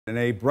In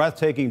a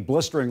breathtaking,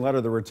 blistering letter,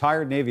 the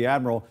retired Navy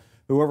admiral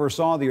who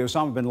oversaw the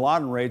Osama bin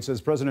Laden raid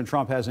says President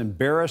Trump has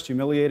embarrassed,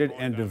 humiliated,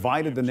 and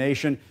divided the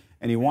nation,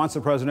 and he wants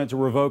the president to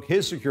revoke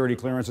his security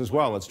clearance as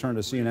well. Let's turn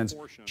to CNN's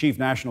chief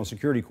national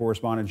security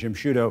correspondent, Jim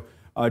Sciutto.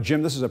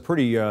 Jim, this is a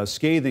pretty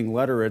scathing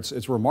letter.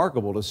 It's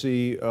remarkable to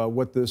see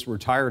what this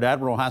retired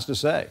admiral has to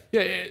say.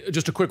 Yeah,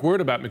 just a quick word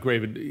about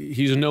McRaven.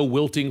 He's a no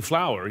wilting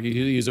flower.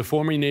 He's a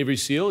former Navy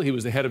SEAL. He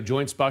was the head of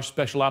Joint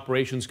Special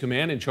Operations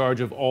Command, in charge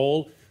of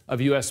all of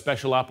U.S.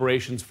 Special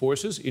Operations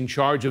Forces, in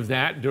charge of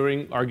that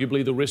during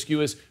arguably the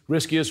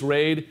riskiest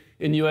raid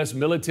in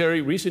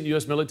recent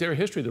U.S. military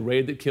history, the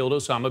raid that killed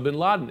Osama bin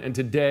Laden. And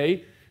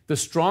today, the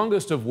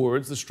strongest of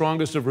words, the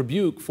strongest of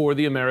rebuke for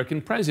the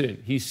American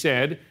president. He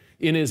said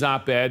in his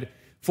op-ed,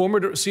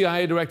 former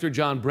CIA Director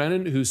John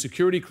Brennan, whose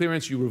security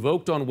clearance you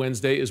revoked on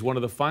Wednesday, is one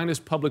of the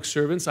finest public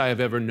servants I have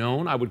ever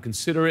known. I would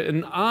consider it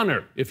an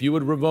honor if you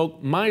would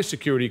revoke my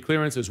security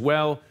clearance as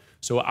well,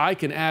 so I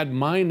can add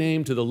my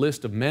name to the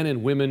list of men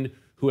and women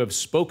who have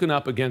spoken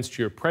up against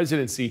your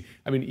presidency.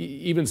 I mean,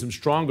 even some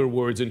stronger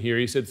words in here.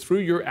 He said, through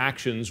your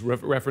actions,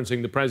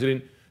 referencing the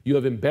president, you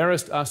have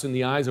embarrassed us in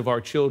the eyes of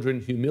our children,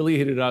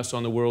 humiliated us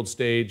on the world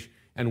stage,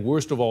 and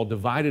worst of all,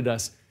 divided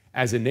us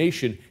as a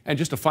nation. And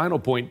just a final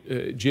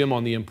point, Jim,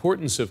 on the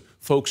importance of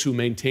folks who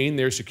maintain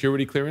their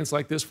security clearance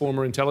like this,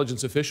 former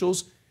intelligence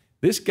officials.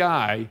 This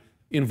guy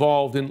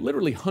involved in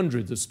literally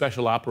hundreds of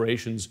special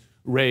operations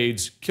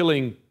raids,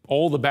 killing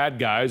all the bad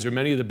guys, or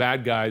many of the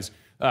bad guys,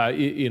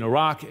 in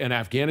Iraq and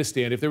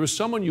Afghanistan. If there was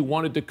someone you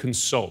wanted to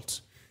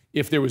consult,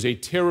 if there was a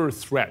terror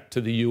threat to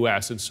the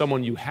U.S. and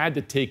someone you had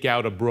to take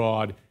out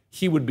abroad,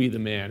 he would be the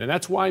man. And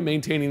that's why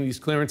maintaining these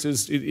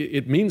clearances,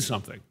 it means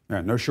something.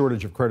 Yeah, no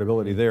shortage of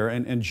credibility there.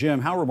 And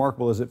Jim, how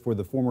remarkable is it for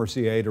the former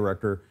CIA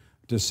director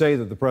to say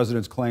that the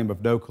president's claim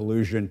of no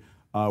collusion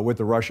with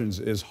the Russians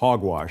is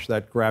hogwash?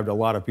 That grabbed a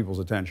lot of people's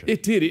attention.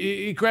 It did.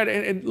 It grabbed,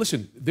 and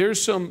listen, there's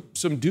some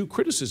due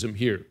criticism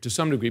here to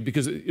some degree,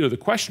 because the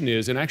question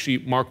is, and actually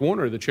Mark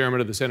Warner, the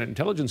chairman of the Senate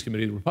Intelligence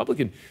Committee, the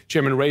Republican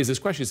chairman, raised this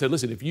question. He said,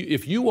 listen,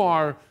 if you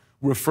are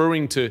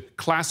referring to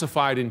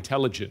classified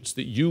intelligence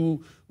that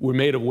you were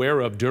made aware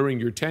of during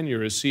your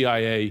tenure as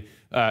CIA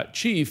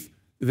chief,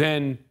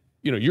 then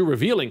you're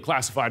revealing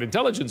classified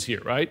intelligence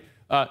here, right?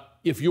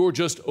 If you're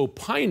just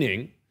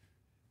opining,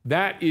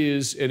 that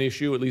is an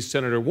issue, at least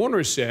Senator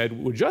Warner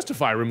said, would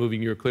justify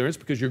removing your clearance,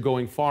 because you're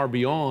going far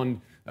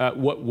beyond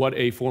what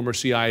a former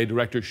CIA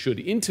director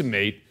should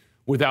intimate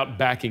without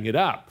backing it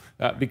up.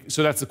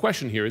 So that's the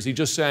question here. Is he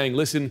just saying,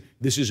 listen,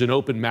 this is an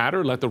open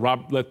matter, let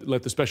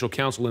the special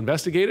counsel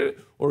investigate it?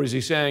 Or is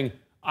he saying,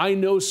 I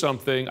know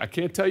something, I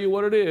can't tell you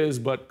what it is,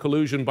 but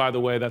collusion, by the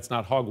way, that's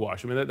not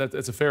hogwash? I mean,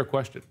 that's a fair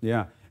question.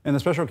 Yeah. And the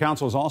special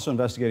counsel is also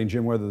investigating,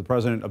 Jim, whether the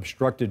president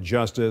obstructed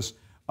justice.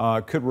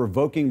 Could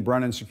revoking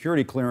Brennan's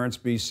security clearance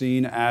be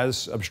seen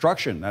as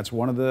obstruction? That's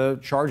one of the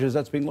charges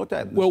that's being looked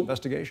at in this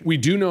investigation. We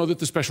do know that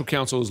the special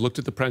counsel has looked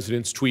at the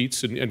president's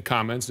tweets and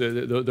comments.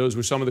 Those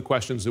were some of the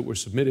questions that were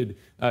submitted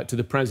to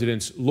the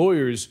president's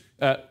lawyers.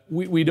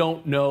 We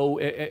don't know,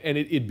 and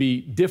it'd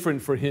be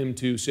different for him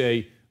to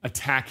say,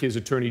 attack his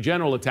attorney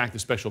general, attack the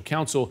special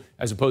counsel,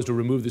 as opposed to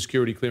remove the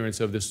security clearance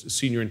of this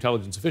senior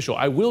intelligence official.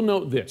 I will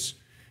note this,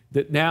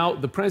 that now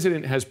the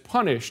president has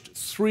punished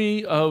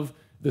 3 of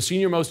the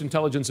senior-most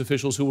intelligence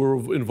officials who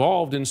were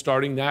involved in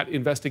starting that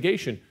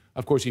investigation.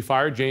 Of course, he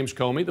fired James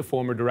Comey, the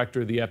former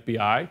director of the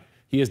FBI.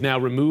 He has now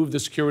removed the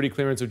security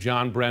clearance of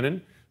John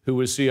Brennan, who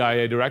was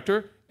CIA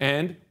director.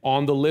 And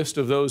on the list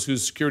of those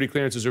whose security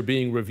clearances are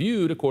being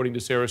reviewed, according to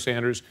Sarah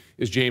Sanders,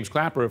 is James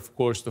Clapper, of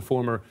course, the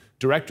former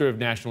director of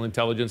national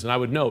intelligence. And I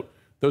would note,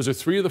 those are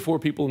 3 of the 4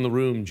 people in the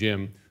room,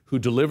 Jim, who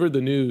delivered the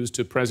news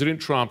to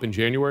President Trump in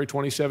January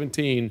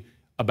 2017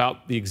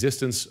 about the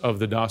existence of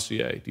the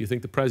dossier. Do you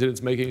think the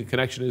president's making a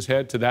connection in his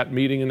head to that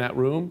meeting in that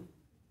room?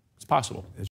 It's possible.